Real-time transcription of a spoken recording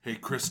Hey,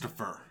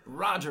 Christopher.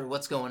 Roger,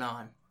 what's going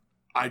on?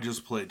 I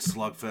just played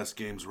Slugfest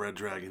Games Red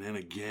Dragon Inn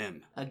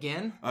again.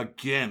 Again?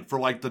 Again, for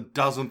like the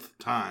dozenth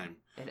time.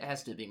 It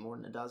has to be more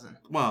than a dozen.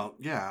 Well,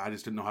 yeah, I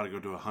just didn't know how to go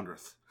to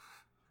 100th.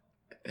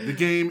 The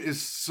game is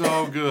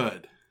so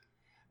good.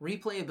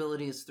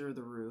 Replayability is through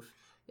the roof.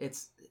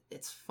 It's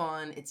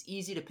fun. It's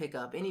easy to pick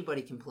up.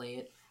 Anybody can play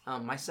it.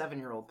 My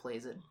 7-year-old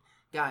plays it.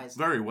 Guys.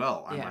 Very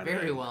well, I Yeah, might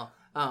very add. well.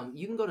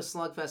 You can go to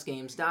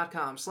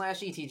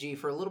slugfestgames.com/ETG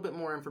for a little bit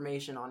more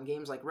information on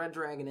games like Red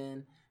Dragon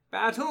Inn,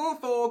 Battle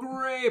for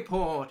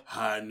Greyport,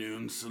 High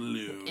Noon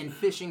Saloon, and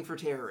Fishing for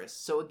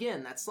Terrorists. So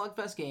again, that's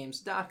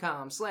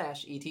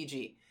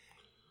slugfestgames.com/ETG.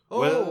 Oh!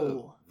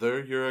 Well,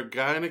 there you're a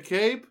guy in a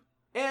cape?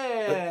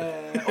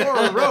 Yeah! Or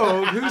a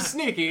rogue who's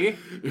sneaky.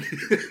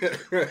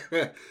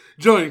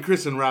 Join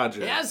Chris and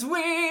Roger. As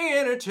we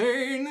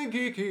entertain the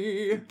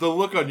geeky. The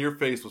look on your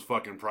face was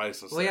fucking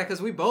priceless. Well, yeah,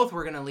 because we both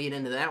were going to lead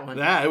into that one.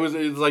 Yeah, it was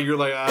like you're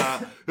like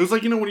it was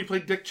like, you know, when you play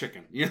Dick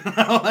Chicken. You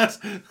know, that's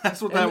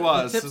what that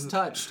was. The tips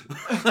touched.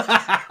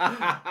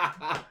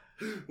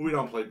 We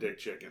don't play Dick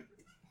Chicken.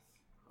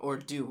 Or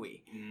do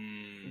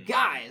we?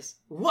 Guys,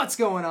 what's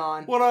going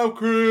on? What up,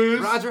 Chris?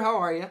 Roger, how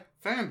are you?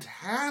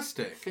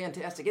 Fantastic.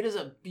 Fantastic. It is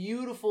a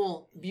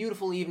beautiful,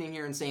 beautiful evening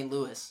here in St.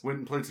 Louis. Went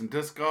and played some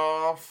disc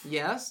golf.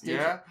 Yes? Did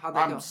Yeah. you? How'd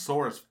that go? I'm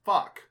sore as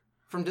fuck.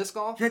 From disc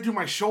golf? Yeah, do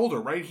my shoulder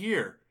right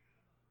here.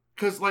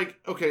 Because, like,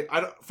 okay,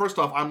 first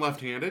off, I'm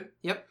left-handed.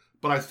 Yep.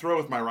 But I throw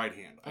with my right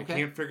hand. Okay. I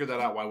can't figure that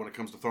out why when it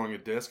comes to throwing a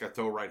disc, I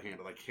throw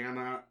right-handed. I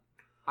cannot.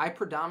 I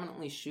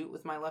predominantly shoot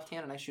with my left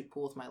hand, and I shoot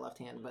pool with my left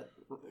hand, but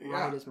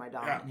right is my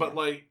dominant Yeah, but hand.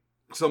 like,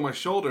 so my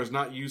shoulder is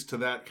not used to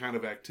that kind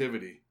of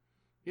activity.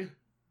 Yeah.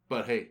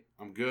 But hey,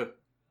 I'm good.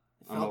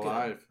 I'm Felt good.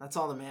 alive. That's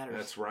all that matters.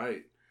 That's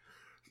right.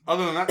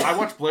 Other than that, I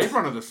watched Blade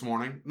Runner this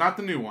morning. Not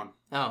the new one.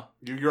 Oh.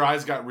 Your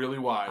eyes got really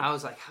wide. I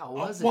was like, how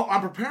was it? Well, I'm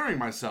preparing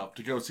myself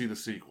to go see the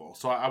sequel.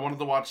 So I wanted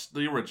to watch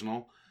the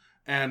original.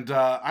 And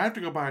I have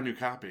to go buy a new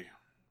copy.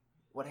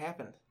 What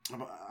happened?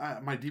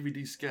 My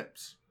DVD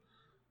skips.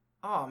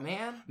 Oh,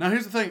 man. Now,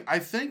 here's the thing. I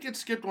think it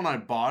skipped when I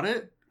bought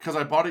it. Because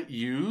I bought it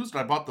used.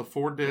 I bought the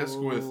 4-disc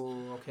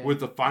with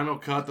the final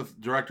cut, the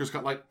director's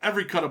cut. Like,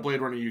 every cut of Blade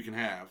Runner you can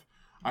have.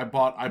 I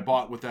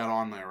bought with that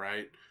on there,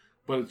 right?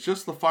 But it's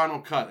just the final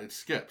cut. It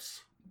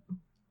skips.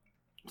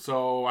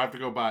 So I have to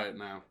go buy it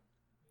now.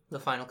 The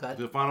final cut?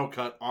 The final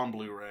cut on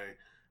Blu-ray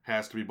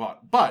has to be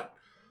bought. But,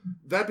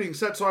 that being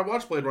said, so I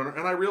watched Blade Runner,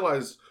 and I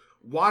realized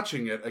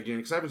watching it again,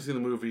 because I haven't seen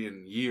the movie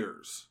in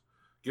years,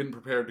 getting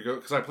prepared to go,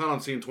 because I plan on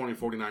seeing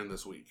 2049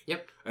 this week.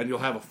 Yep. And you'll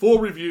have a full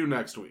review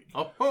next week.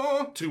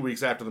 Oh. 2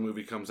 weeks after the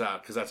movie comes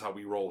out, because that's how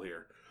we roll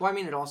here. Well, I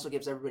mean, it also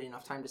gives everybody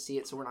enough time to see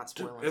it, so we're not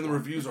spoiling And the it.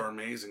 reviews are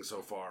amazing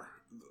so far.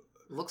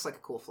 Looks like a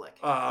cool flick.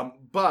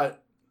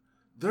 But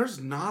there's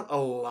not a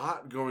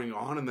lot going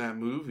on in that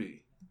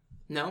movie.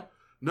 No?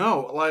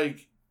 No,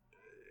 like,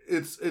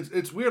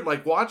 it's weird.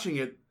 Like, watching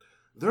it,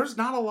 there's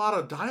not a lot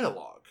of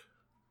dialogue.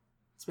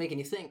 It's making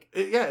you think.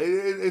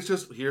 It's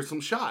just, here's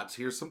some shots,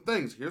 here's some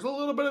things, here's a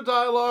little bit of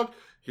dialogue,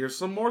 here's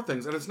some more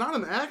things. And it's not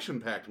an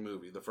action-packed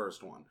movie, the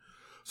first one.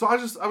 So I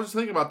was just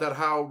thinking about that,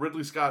 how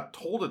Ridley Scott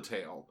told a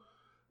tale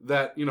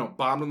that, you know,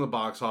 bombed in the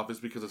box office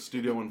because of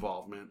studio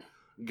involvement,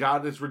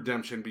 got its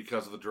redemption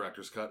because of the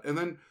director's cut, and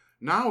then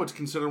now it's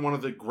considered one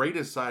of the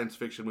greatest science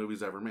fiction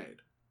movies ever made.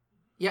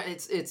 Yeah,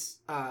 it's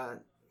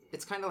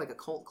kind of like a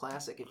cult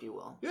classic, if you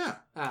will. Yeah.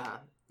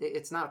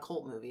 It's not a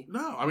cult movie.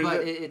 No, I mean,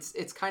 but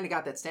it's kind of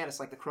got that status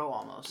like The Crow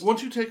almost.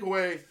 Once you take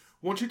away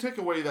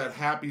that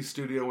happy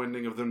studio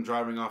ending of them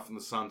driving off in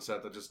the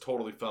sunset that just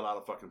totally fell out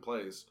of fucking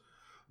place,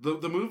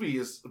 the movie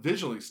is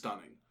visually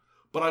stunning.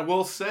 But I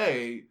will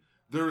say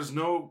there's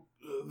no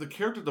the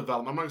character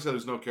development. I'm not gonna say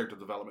there's no character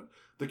development.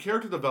 The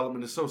character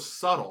development is so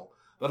subtle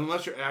that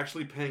unless you're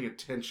actually paying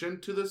attention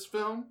to this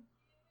film,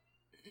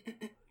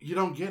 you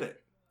don't get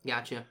it.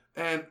 Gotcha.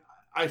 And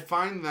I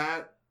find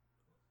that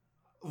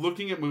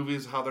looking at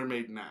movies how they're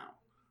made now,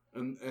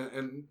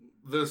 and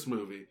this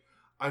movie,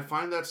 I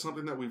find that's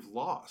something that we've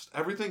lost.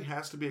 Everything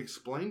has to be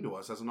explained to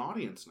us as an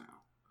audience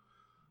now.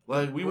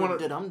 Like we want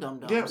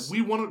to, yeah,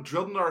 we want to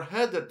drill in our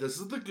head that this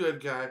is the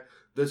good guy,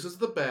 this is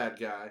the bad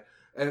guy,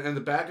 and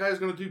the bad guy is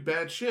going to do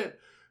bad shit.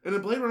 And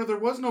in Blade Runner, there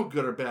was no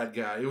good or bad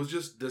guy. It was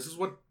just this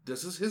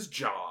is his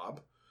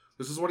job,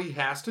 this is what he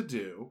has to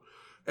do,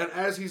 and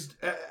as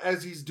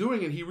he's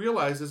doing it, he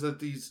realizes that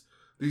these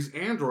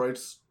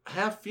androids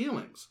have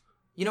feelings.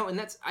 You know,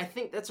 and I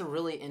think that's a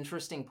really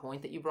interesting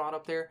point that you brought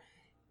up there.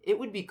 It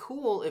would be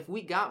cool if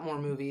we got more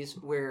movies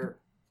where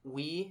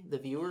we, the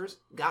viewers,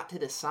 got to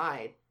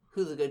decide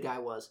who the good guy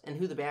was and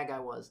who the bad guy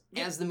was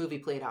as the movie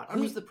played out.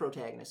 Who's the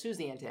protagonist? Who's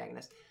the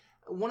antagonist?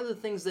 One of the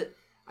things that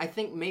I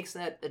think makes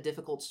that a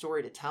difficult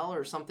story to tell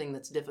or something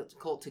that's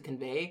difficult to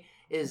convey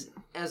is,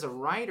 as a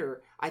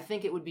writer, I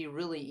think it would be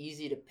really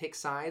easy to pick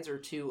sides or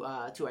to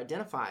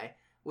identify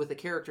with a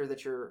character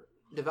that you're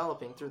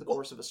developing through the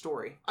course of a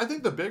story. I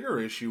think the bigger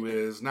issue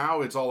is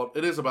now it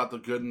is about the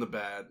good and the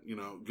bad, you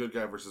know, good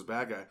guy versus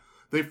bad guy.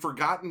 They've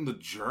forgotten the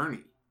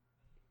journey.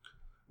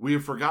 We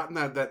have forgotten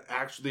that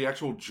the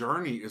actual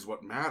journey is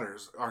what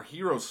matters. Our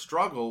heroes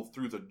struggle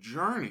through the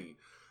journey.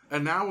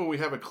 And now when we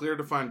have a clear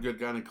defined good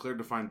guy and a clear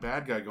defined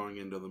bad guy going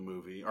into the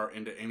movie, or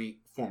into any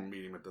form of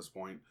medium at this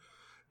point,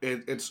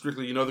 it's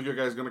strictly, the good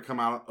guy is going to come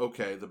out,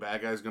 okay, the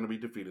bad guy is going to be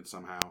defeated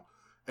somehow.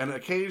 And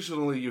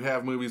occasionally you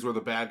have movies where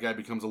the bad guy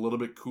becomes a little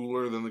bit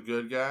cooler than the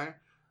good guy.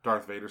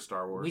 Darth Vader,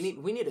 Star Wars.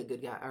 We need a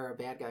good guy or a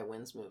bad guy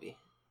wins movie.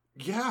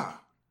 Yeah.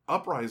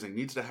 Uprising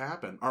needs to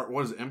happen. Or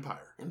what is it?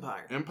 Empire.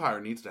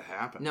 Empire needs to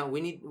happen. No, we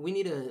need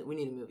a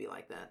movie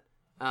like that.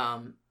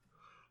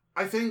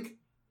 I think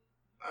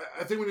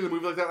we need a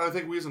movie like that. I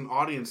think we as an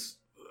audience,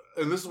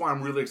 and this is why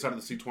I'm really excited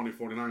to see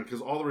 2049,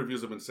 because all the reviews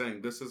have been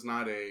saying this is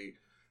not a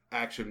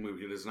action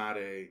movie. It is not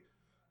a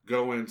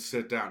go and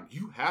sit down.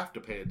 You have to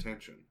pay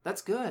attention.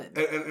 That's good.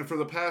 And for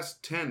the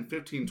past 10,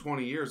 15,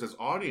 20 years as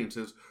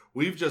audiences,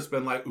 we've just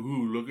been like,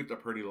 ooh, look at the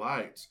pretty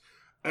lights.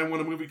 And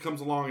when a movie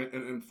comes along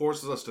and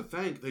forces us to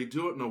think, they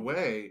do it in a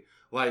way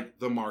like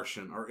The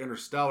Martian or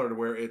Interstellar, to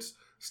where it's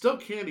still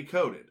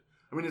candy-coated.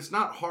 I mean, it's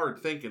not hard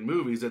thinking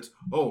movies. It's,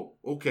 oh,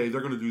 okay,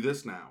 they're going to do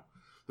this now.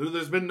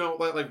 There's been no,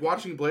 like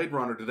watching Blade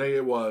Runner today,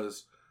 it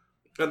was,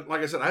 and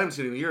like I said, I haven't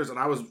seen it in years, and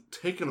I was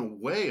taken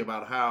away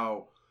about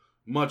how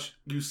much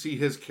you see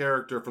his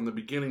character from the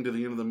beginning to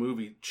the end of the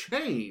movie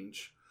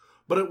change,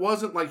 but it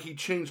wasn't like he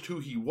changed who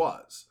he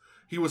was.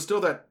 He was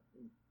still that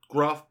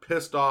gruff,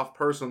 pissed off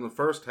person in the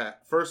first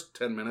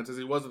 10 minutes as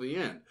he was at the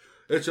end.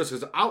 It's just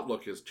his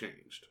outlook has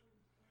changed.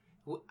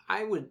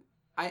 I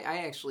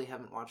actually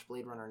haven't watched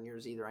Blade Runner in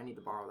years either. I need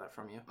to borrow that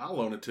from you. I'll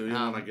loan it to you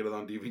when I get it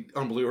on DVD,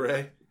 on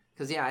Blu-ray.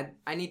 Because yeah,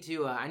 I need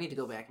to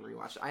go back and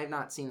rewatch it. I have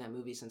not seen that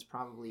movie since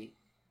probably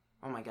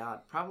like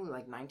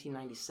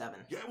 1997.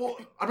 Yeah, well,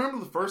 I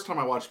remember the first time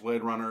I watched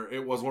Blade Runner,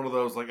 it was one of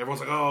those, like,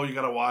 everyone's like, oh, you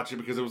gotta watch it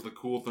because it was the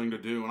cool thing to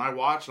do. And I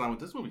watched it and I went,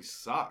 this movie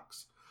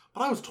sucks.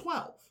 But I was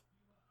 12.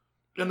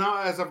 And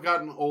now as I've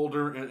gotten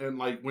older and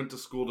like went to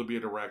school to be a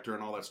director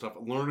and all that stuff,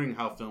 learning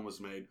how film is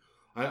made,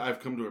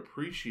 I've come to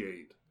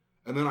appreciate.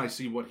 And then I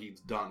see what he's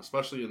done,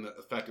 especially in the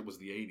fact it was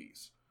the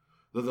 80s.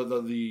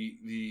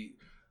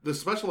 The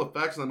special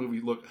effects in that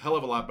movie look a hell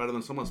of a lot better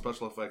than some of the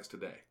special effects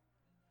today.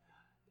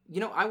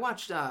 I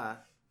watched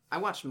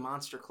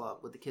Monster Club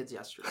with the kids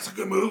yesterday. That's a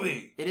good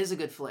movie. It is a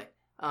good flick.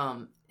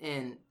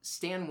 And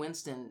Stan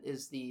Winston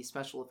is the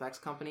special effects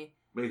company.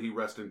 May he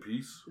rest in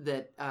peace.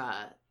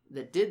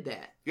 That did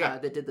that. Yeah.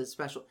 That did the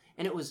special.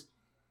 And it was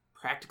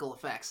practical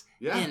effects.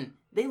 Yeah. And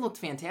they looked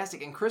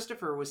fantastic. And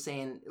Christopher was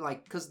saying,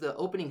 like, because the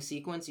opening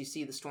sequence, you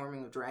see the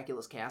storming of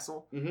Dracula's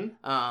castle.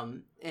 Mm-hmm.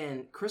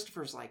 And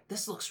Christopher's like,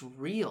 this looks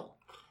real.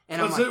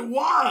 Because it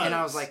was. And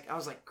I was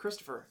like,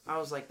 Christopher,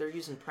 they're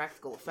using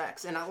practical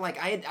effects. And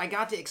I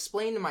got to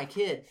explain to my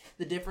kid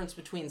the difference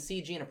between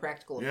CG and a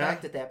practical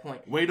effect at that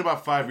point. Wait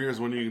about 5 years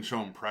when you can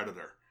show him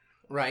Predator.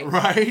 Right.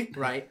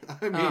 Right?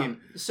 I mean.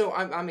 So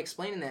I'm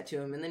explaining that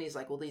to him, and then he's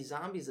like, well, these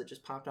zombies that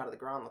just popped out of the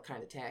ground look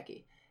kind of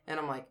tacky. And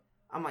I'm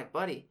like,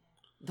 buddy,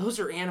 those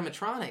are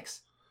animatronics.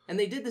 And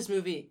they did this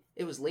movie,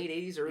 it was late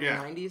 80s, early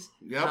 90s.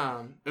 Yep.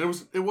 And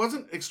it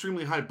wasn't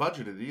extremely high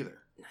budgeted either.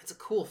 It's a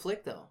cool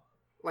flick, though.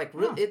 Like,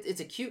 it's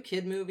a cute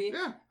kid movie.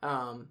 Yeah.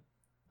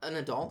 An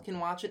adult can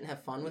watch it and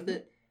have fun with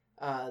it.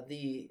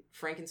 The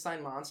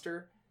Frankenstein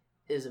monster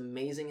is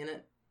amazing in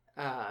it.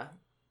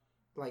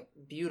 Like,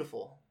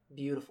 beautiful.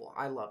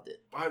 I loved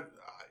it.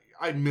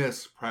 I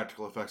miss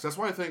practical effects. That's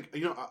why I think,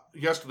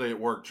 yesterday at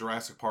work,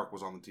 Jurassic Park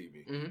was on the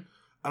TV. Mm-hmm.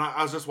 And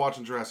I was just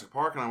watching Jurassic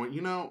Park, and I went,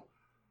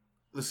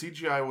 the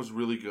CGI was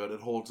really good. It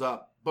holds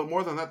up. But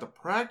more than that, the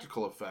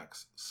practical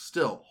effects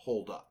still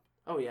hold up.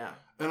 Oh, yeah.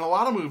 In a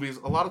lot of movies,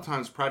 a lot of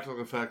times practical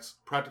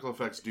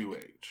effects do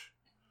age.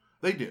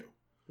 They do.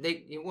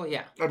 Well,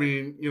 yeah. I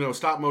mean,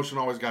 stop motion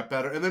always got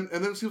better. And then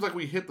it seems like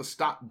we hit the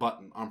stop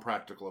button on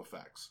practical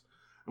effects.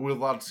 And we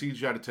allowed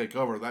CGI to take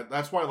over.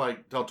 That's why,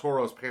 like, Del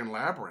Toro's Pan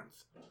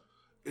Labyrinth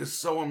is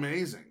so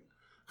amazing.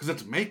 Because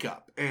it's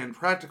makeup and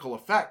practical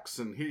effects,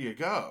 and here you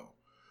go.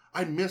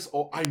 I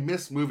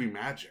miss movie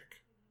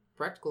magic.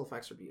 Practical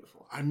effects are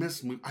beautiful. I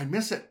miss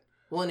it.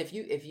 Well, and if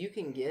you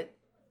can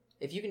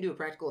do a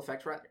practical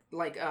effect,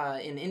 like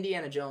in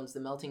Indiana Jones, The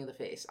Melting of the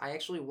Face, I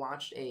actually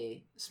watched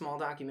a small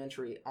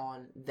documentary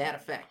on that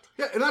effect.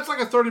 Yeah, and that's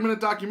like a 30-minute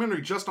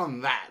documentary just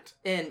on that.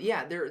 And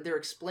yeah, they're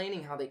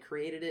explaining how they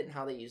created it and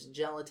how they used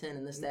gelatin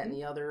and this, that, and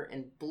the other,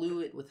 and blew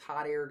it with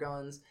hot air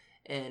guns.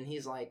 And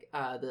he's like,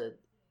 the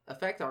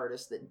effect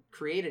artist that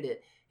created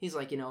it, he's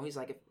like,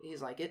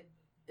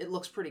 it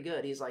looks pretty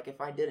good. He's like,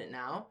 if I did it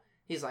now,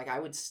 he's like,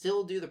 I would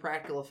still do the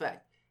practical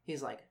effect.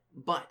 He's like,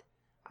 but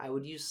I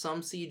would use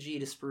some CG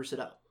to spruce it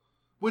up.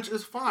 Which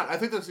is fine. I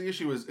think that's the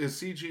issue is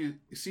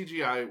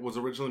CGI was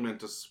originally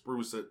meant to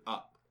spruce it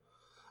up.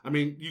 I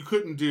mean, you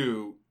couldn't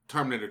do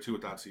Terminator 2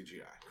 without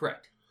CGI.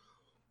 Correct.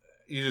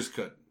 You just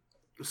couldn't.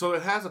 So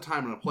it has a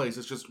time and a place.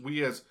 It's just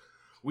we as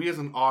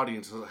an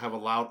audience have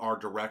allowed our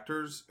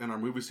directors and our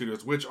movie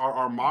studios, which are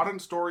our modern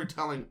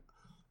storytelling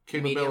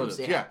capabilities.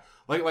 Mediums, yeah.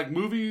 Like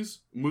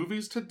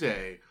movies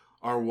today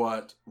are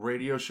what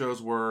radio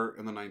shows were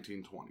in the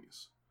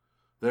 1920s.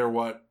 They're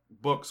what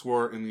books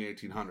were in the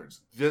 1800s.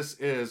 This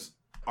is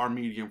our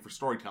medium for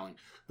storytelling.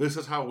 This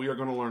is how we are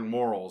going to learn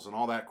morals and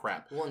all that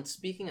crap. Well, and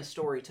speaking of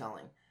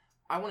storytelling,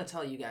 I want to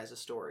tell you guys a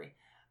story.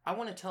 I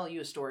want to tell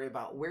you a story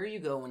about where you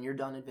go when you're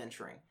done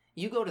adventuring.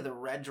 You go to the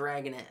Red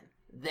Dragon Inn.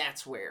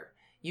 That's where.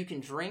 You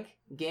can drink,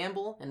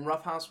 gamble, and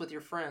roughhouse with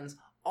your friends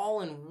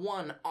all in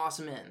one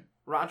awesome inn.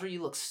 Roger,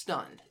 you look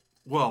stunned.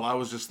 Well, I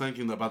was just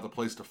thinking about the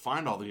place to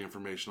find all the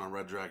information on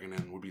Red Dragon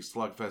Inn would be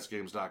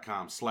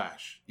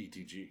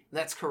slugfestgames.com/ETG.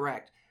 That's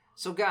correct.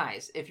 So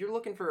guys, if you're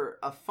looking for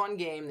a fun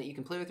game that you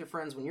can play with your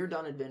friends when you're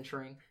done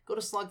adventuring, go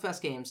to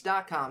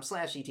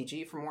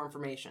slugfestgames.com/ETG for more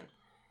information.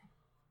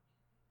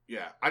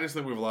 Yeah, I just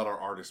think we've allowed our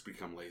artists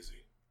become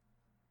lazy.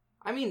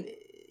 I mean,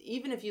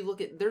 even if you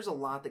look at, there's a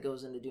lot that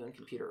goes into doing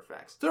computer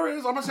effects. There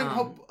is. I'm not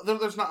saying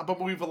there's not, but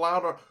we've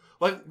allowed our...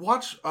 Like,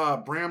 watch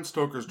Bram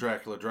Stoker's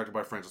Dracula, directed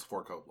by Francis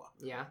Ford Coppola.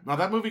 Yeah. Now,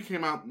 that movie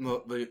came out in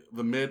the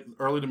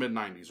early to mid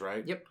 90s,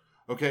 right? Yep.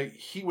 Okay,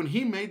 when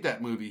he made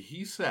that movie,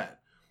 he said,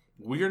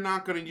 we are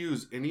not going to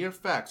use any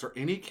effects or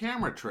any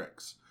camera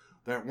tricks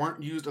that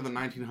weren't used in the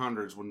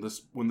 1900s when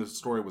this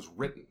story was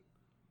written.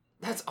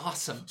 That's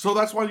awesome. So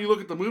that's why you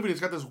look at the movie and it's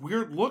got this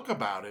weird look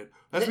about it.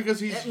 That's because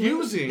he's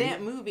using...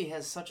 That movie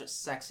has such a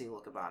sexy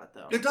look about it,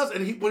 though. It does,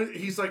 and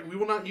he's like, we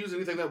will not use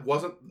anything that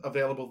wasn't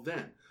available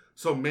then.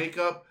 So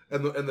makeup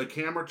and the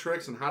camera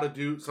tricks and how to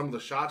do some of the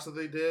shots that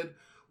they did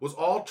was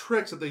all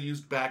tricks that they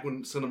used back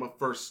when cinema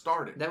first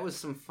started. That was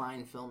some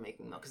fine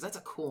filmmaking, though, because that's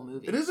a cool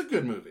movie. It is a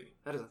good movie.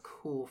 That is a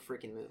cool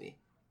freaking movie.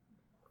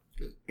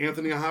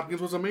 Anthony Hopkins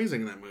was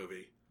amazing in that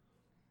movie.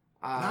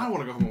 Now I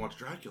want to go home and watch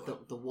Dracula.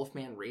 The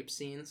Wolfman rape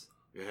scenes.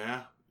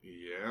 Yeah.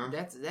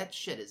 That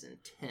shit is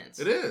intense.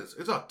 It is.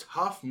 It's a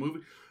tough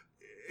movie.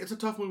 It's a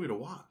tough movie to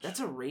watch.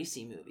 That's a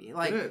racy movie.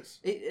 Like, it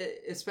is.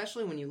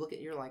 Especially when you look at,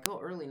 you're like, oh,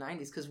 early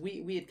 90s. Because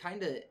we had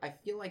kind of, I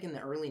feel like in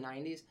the early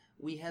 90s,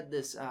 we had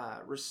this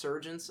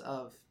resurgence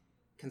of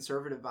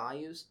conservative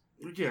values.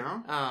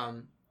 Yeah.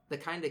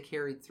 That kind of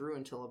carried through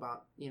until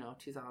about,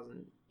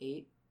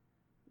 2008.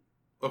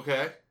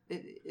 Okay.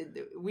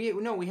 We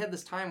had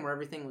this time where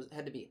everything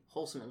had to be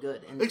wholesome and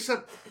good. And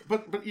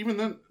but even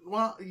then,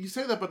 well, you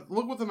say that, but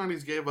look what the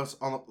 90s gave us.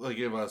 They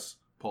gave us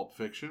Pulp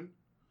Fiction,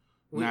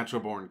 Natural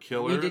Born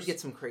Killers. We did get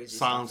some crazy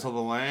Silence stuff. of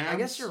the Lambs. I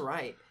guess you're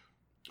right.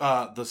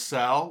 The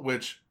Cell,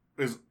 which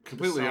is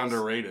completely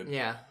underrated.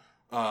 Yeah.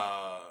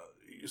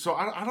 So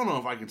I don't know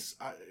if I can.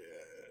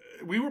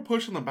 We were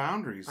pushing the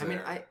boundaries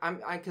there. I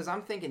mean, because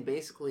I'm thinking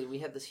basically we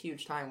had this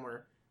huge time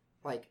where,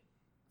 like,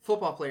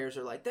 football players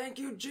are like, "Thank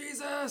you,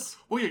 Jesus."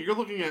 Well, yeah, you're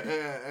looking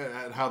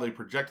at how they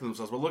projected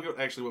themselves, but look at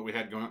actually what we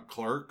had going on.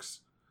 Clerks.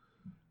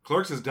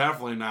 Clerks is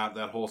definitely not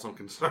that wholesome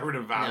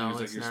conservative values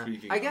that you're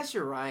speaking. I guess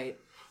you're right.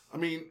 I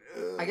mean,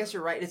 I guess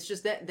you're right. It's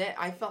just that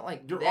I felt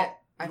like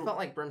I felt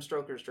like Bram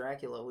Stoker's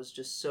Dracula was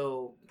just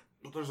so.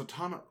 But there's a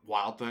ton of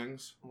wild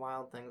things.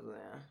 Wild things,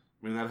 yeah.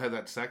 I mean, that had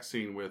that sex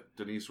scene with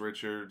Denise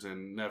Richards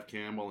and Neve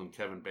Campbell and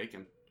Kevin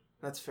Bacon.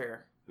 That's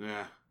fair.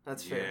 Yeah.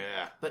 That's fair.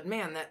 Yeah. But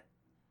man,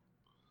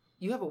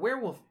 you have a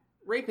werewolf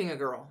raping a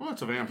girl. Well,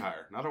 it's a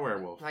vampire, not a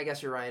werewolf. I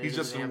guess you're right. He's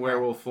just in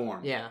werewolf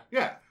form. Yeah.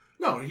 Yeah.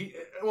 No, he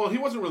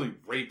wasn't really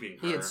raping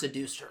her. He had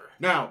seduced her.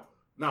 Now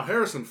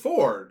Harrison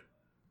Ford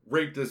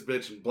raped this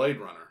bitch in Blade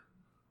Runner.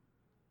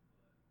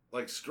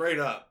 Like, straight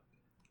up.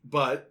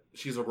 But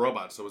she's a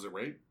robot, so is it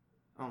rape?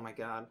 Oh my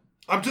god.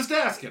 I'm just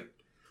asking.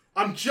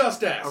 A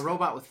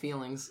robot with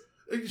feelings.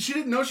 She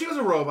didn't know she was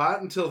a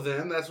robot until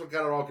then. That's what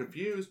got her all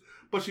confused.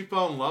 But she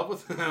fell in love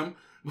with him.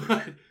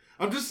 But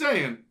I'm just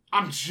saying.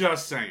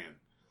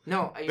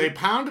 No, they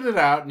pounded it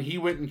out, and he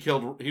went and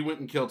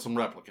killed some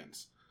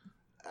replicants.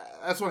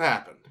 That's what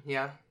happened.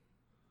 Yeah,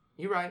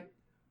 you're right.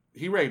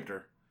 He raped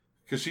her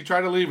because she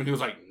tried to leave, and he was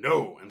like,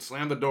 "No," and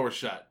slammed the door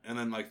shut, and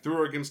then like threw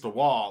her against a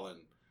wall, and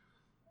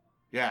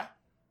yeah,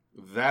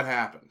 that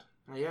happened.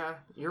 Yeah,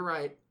 you're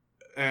right.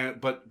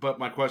 But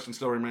my question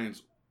still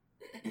remains: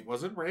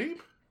 was it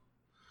rape?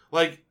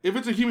 Like, if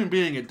it's a human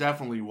being, it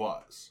definitely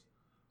was,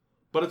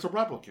 but it's a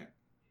replicant,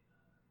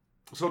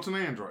 so it's an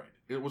android.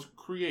 It was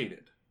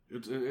created.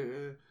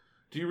 Do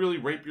you really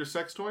rape your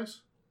sex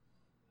toys?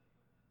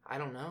 I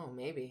don't know.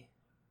 Maybe.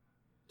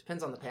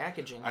 Depends on the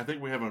packaging. I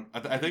think we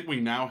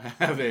now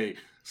have a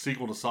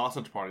sequel to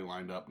Sausage Party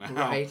lined up now.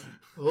 Right.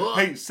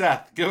 Hey,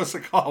 Seth, give us a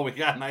call. We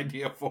got an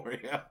idea for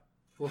you.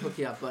 We'll hook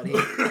you up, buddy.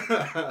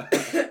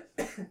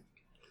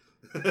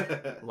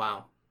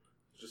 Wow.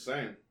 Just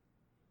saying.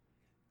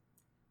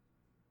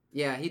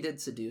 Yeah, he did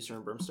seduce her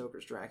in Bram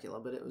Stoker's Dracula,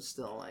 but it was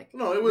still like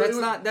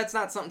that's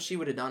not something she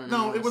would have done.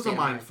 It was a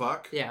mind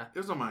fuck. Yeah, it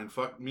was a mind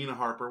fuck. Mina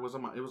Harper was a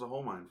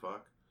whole mind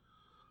fuck.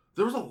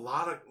 There was a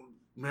lot of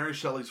Mary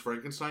Shelley's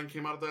Frankenstein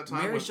came out at that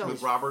time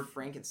with Robert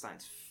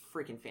Frankenstein's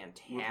freaking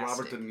fantastic. With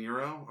Robert De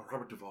Niro or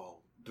Robert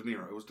Duvall. De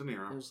Niro. It was De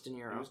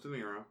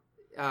Niro.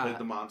 Played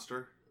the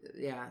monster.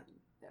 Yeah,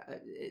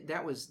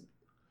 that was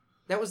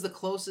the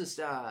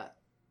closest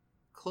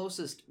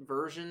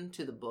version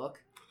to the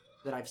book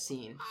that I've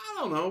seen. I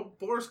don't know.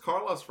 Boris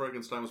Karloff's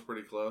Frankenstein was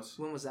pretty close.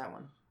 When was that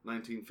one?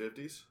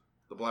 1950s.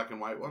 The black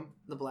and white one.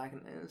 The black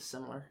and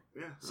similar.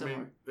 Yeah, similar. I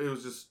mean, it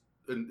was just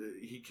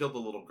he killed the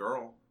little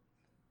girl.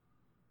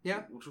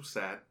 Yeah. Which was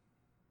sad.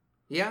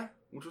 Yeah.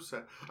 Which was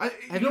sad.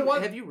 You know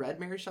what? Have you read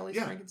Mary Shelley's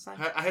Frankenstein?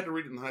 I had to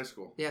read it in high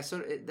school. Yeah, so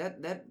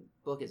that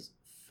book is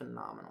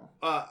phenomenal.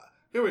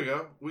 Here we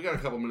go. We got a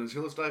couple minutes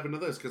here. Let's dive into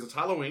this because it's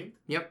Halloween.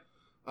 Yep.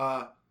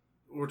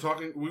 We're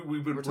talking.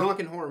 We're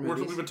talking horror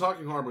movies. We've been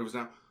talking horror movies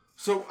now.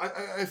 So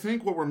I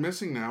think what we're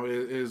missing now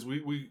is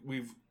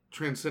we've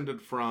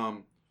transcended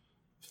from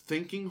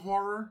thinking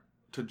horror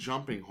to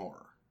jumping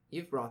horror.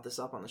 You've brought this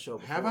up on the show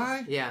before. Have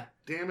I? Yeah.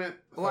 Damn it.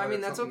 Well, I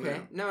mean, that's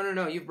okay.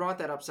 No. You've brought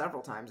that up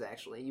several times,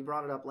 actually. You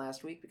brought it up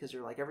last week because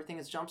you're like, everything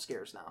is jump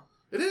scares now.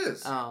 It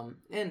is.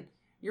 And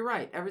you're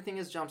right. Everything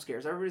is jump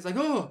scares. Everybody's like,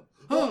 oh.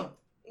 Well,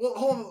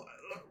 hold on.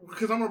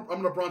 Because I'm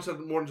going to branch out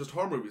more than just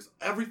horror movies.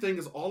 Everything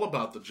is all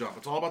about the jump.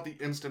 It's all about the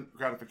instant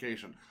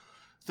gratification.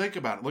 Think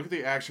about it. Look at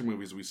the action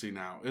movies we see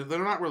now.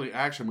 They're not really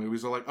action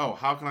movies. They're like, oh,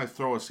 how can I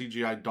throw a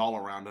CGI doll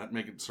around and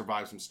make it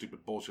survive some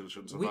stupid bullshit it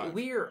shouldn't survive?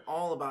 We are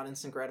all about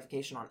instant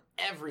gratification on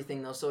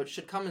everything, though, so it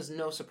should come as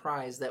no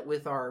surprise that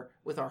with our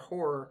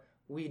horror,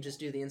 we just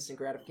do the instant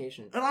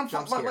gratification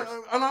jump scares.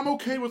 And I'm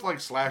okay with, like,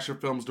 slasher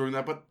films doing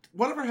that, but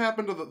whatever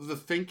happened to the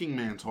Thinking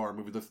Man's horror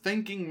movie? The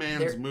Thinking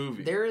Man's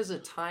movie? There is a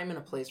time and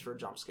a place for a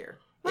jump scare.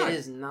 Right. It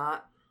is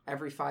not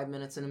every 5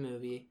 minutes in a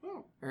movie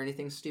or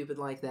anything stupid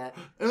like that.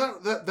 And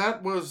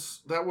that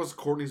was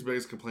Courtney's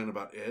biggest complaint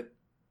about it.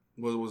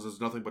 Was there's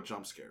nothing but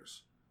jump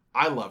scares.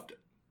 I loved it.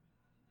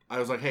 I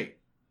was like, hey,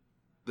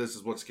 this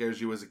is what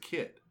scares you as a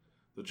kid.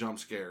 The jump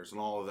scares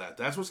and all of that.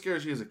 That's what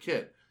scares you as a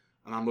kid.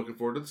 And I'm looking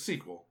forward to the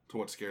sequel to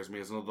what scares me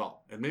as an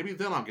adult. And maybe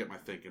then I'll get my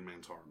Thinking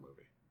Man's horror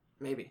movie.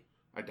 Maybe.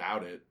 I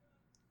doubt it.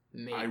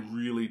 Maybe. I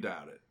really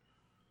doubt it.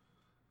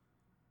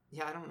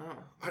 Yeah, I don't know.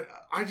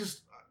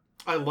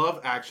 I love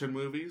action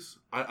movies.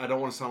 I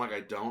don't want to sound like I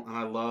don't. And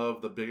I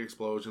love the big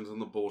explosions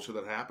and the bullshit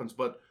that happens.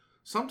 But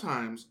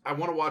sometimes I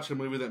want to watch a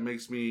movie that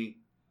makes me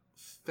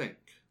think.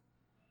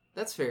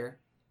 That's fair.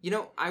 You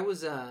know, I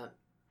was...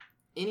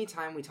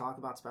 anytime we talk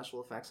about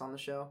special effects on the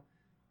show,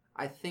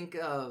 I think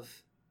of...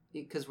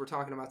 Because we're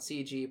talking about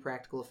CG,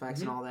 practical effects,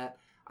 and all that.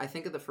 I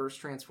think of the first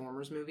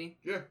Transformers movie.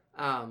 Yeah.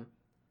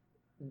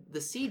 The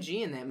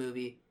CG in that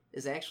movie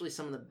is actually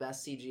some of the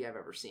best CG I've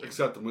ever seen.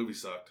 Except the movie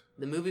sucked.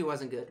 The movie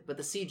wasn't good, but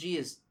the CG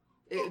is...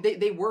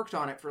 They worked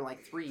on it for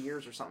like 3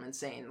 years or something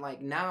insane. Like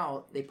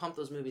now, they pump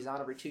those movies out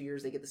every 2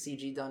 years. They get the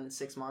CG done in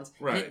 6 months.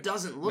 Right. And it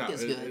doesn't look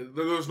as good.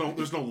 There's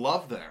no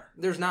love there.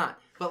 There's not.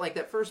 But like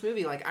that first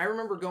movie, like I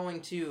remember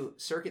going to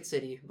Circuit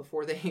City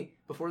before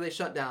they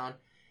shut down,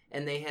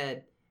 and they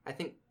had, I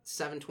think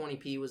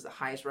 720p was the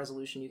highest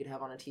resolution you could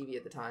have on a TV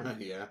at the time.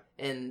 Yeah.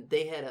 And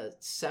they had a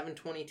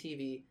 720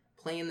 TV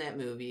playing that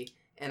movie,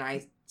 and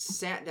I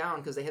sat down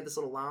because they had this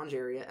little lounge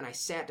area, and I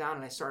sat down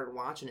and I started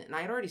watching it. And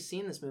I had already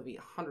seen this movie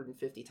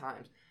 150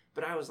 times,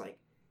 but I was like,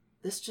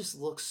 this just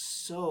looks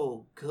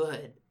so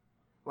good.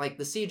 Like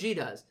the CG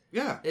does.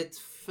 Yeah. It's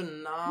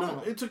phenomenal.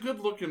 No, it's a good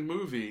looking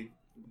movie,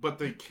 but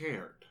they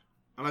cared.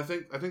 And I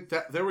think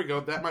that, there we go,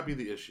 that might be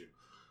the issue.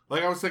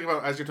 Like I was thinking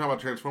about, as you're talking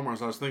about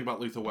Transformers, I was thinking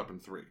about Lethal Weapon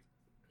 3.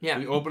 Yeah.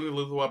 The opening of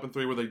Lethal Weapon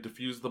 3 where they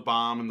defuse the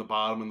bomb in the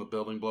bottom and the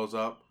building blows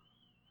up.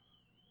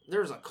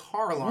 There's a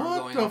car alarm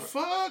going What the off.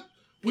 fuck?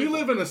 We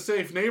live in a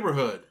safe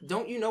neighborhood.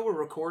 Don't you know we're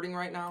recording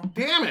right now?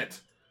 Damn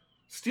it!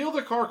 Steal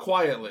the car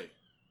quietly.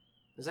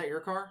 Is that your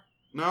car?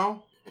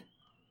 No?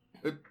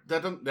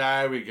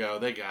 There we go.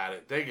 They got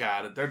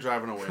it. They're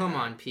driving away. Come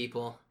on,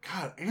 people.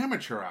 God,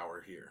 amateur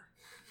hour here.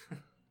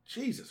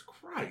 Jesus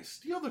Christ.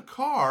 Steal the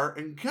car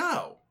and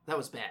go. That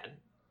was bad.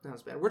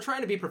 We're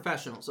trying to be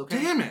professionals,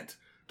 okay? Damn it.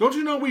 Don't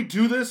you know we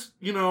do this,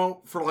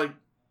 for like...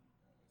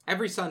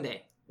 Every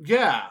Sunday.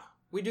 Yeah.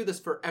 We do this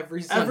for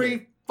every Sunday.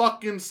 Every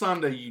fucking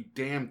Sunday, you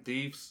damn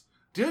thieves.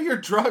 Deal your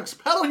drugs.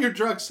 Peddle your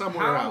drugs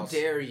somewhere else. How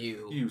dare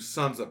you? You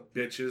sons of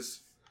bitches.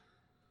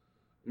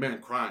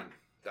 Man, crime.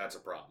 That's a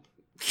problem.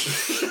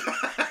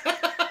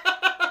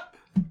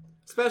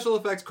 Special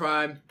effects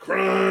crime.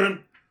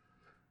 Crime.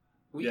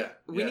 We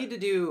need to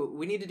do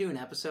an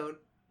episode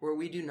where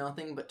we do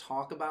nothing but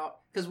talk about,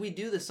 because we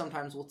do this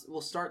sometimes.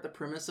 We'll start the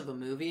premise of a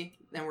movie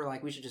and we're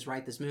like, we should just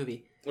write this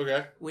movie.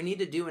 Okay. We need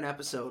to do an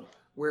episode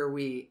where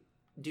we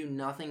do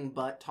nothing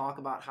but talk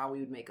about how we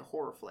would make a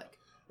horror flick.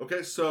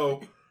 Okay,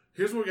 so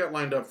here's what we got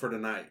lined up for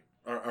tonight,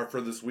 or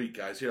for this week,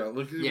 guys.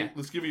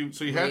 Let's give you.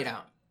 So you lay it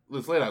out.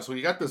 Let's lay it out. So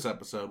you got this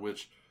episode,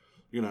 which,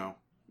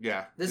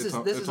 this is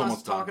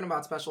us talking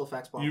about special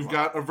effects. Blah, You've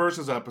got a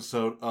versus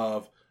episode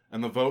of,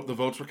 and the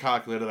votes were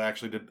calculated. I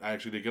actually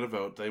did get a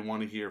vote. They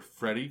want to hear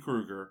Freddy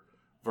Krueger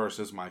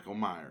versus Michael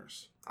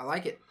Myers. I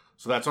like it.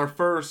 So that's our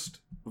first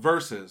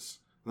versus.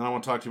 And then I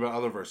want to talk to you about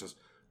other verses.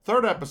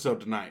 Third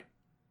episode tonight.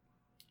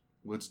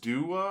 Let's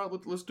do a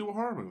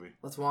horror movie.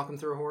 Let's walk them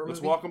through a horror movie.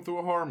 Let's walk them through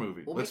a horror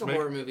movie. We'll make a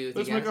horror movie with you guys.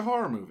 Let's make a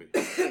horror movie.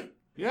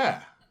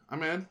 Yeah,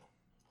 I'm in.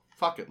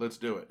 Fuck it, let's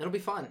do it. It'll be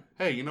fun.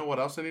 Hey, you know what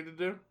else I need to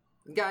do?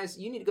 Guys,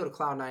 you need to go to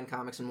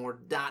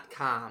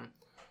cloud9comicsandmore.com.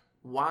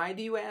 Why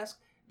do you ask?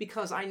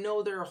 Because I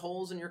know there are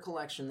holes in your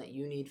collection that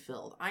you need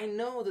filled. I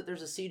know that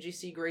there's a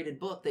CGC graded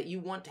book that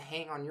you want to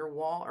hang on your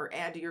wall or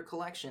add to your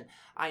collection.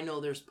 I know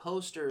there's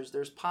posters,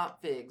 there's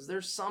pop figs,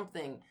 there's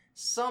something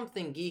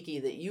something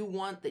geeky that you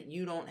want that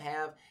you don't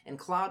have, and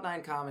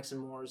Cloud9 Comics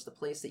and More is the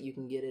place that you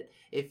can get it.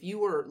 If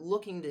you are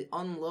looking to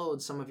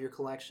unload some of your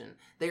collection,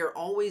 they are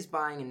always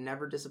buying and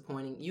never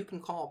disappointing. You can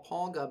call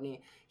Paul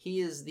Gubney. He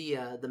is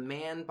the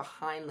man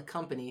behind the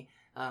company.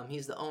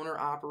 He's the owner,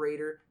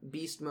 operator,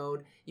 beast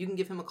mode. You can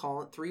give him a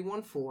call at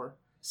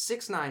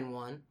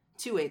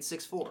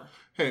 314-691-2864.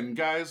 Hey, and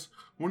guys,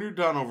 when you're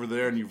done over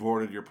there and you've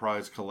ordered your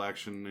prize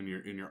collection and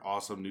your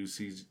awesome new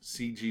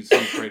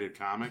CGC traded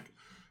comic,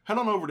 head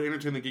on over to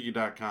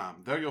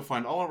entertainthegeeky.com. There you'll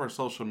find all of our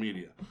social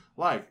media.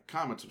 Like,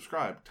 comment,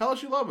 subscribe. Tell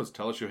us you love us.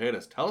 Tell us you hate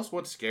us. Tell us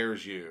what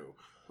scares you.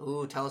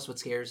 Ooh, tell us what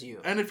scares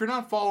you. And if you're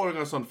not following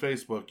us on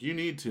Facebook, you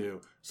need to.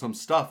 Some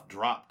stuff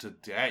dropped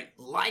today.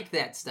 Like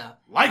that stuff.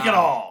 Like it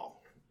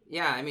all.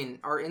 Yeah, I mean,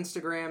 our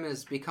Instagram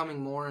is becoming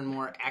more and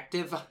more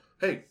active.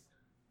 Hey,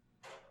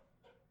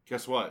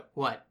 guess what?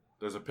 What?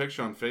 There's a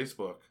picture on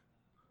Facebook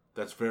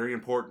that's very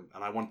important,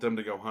 and I want them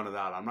to go hunt it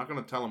out. I'm not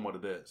going to tell them what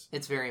it is.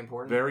 It's very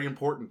important. Very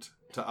important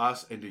to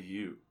us and to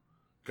you.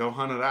 Go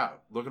hunt it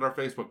out. Look at our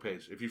Facebook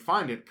page. If you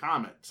find it,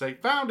 comment. Say,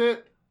 found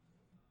it.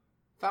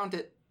 Found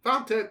it.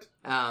 Found it.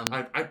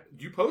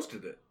 You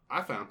posted it.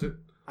 I found it.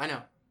 I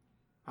know.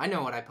 I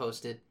know what I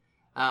posted.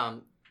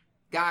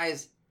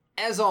 Guys,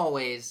 as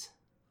always,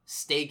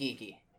 stay geeky.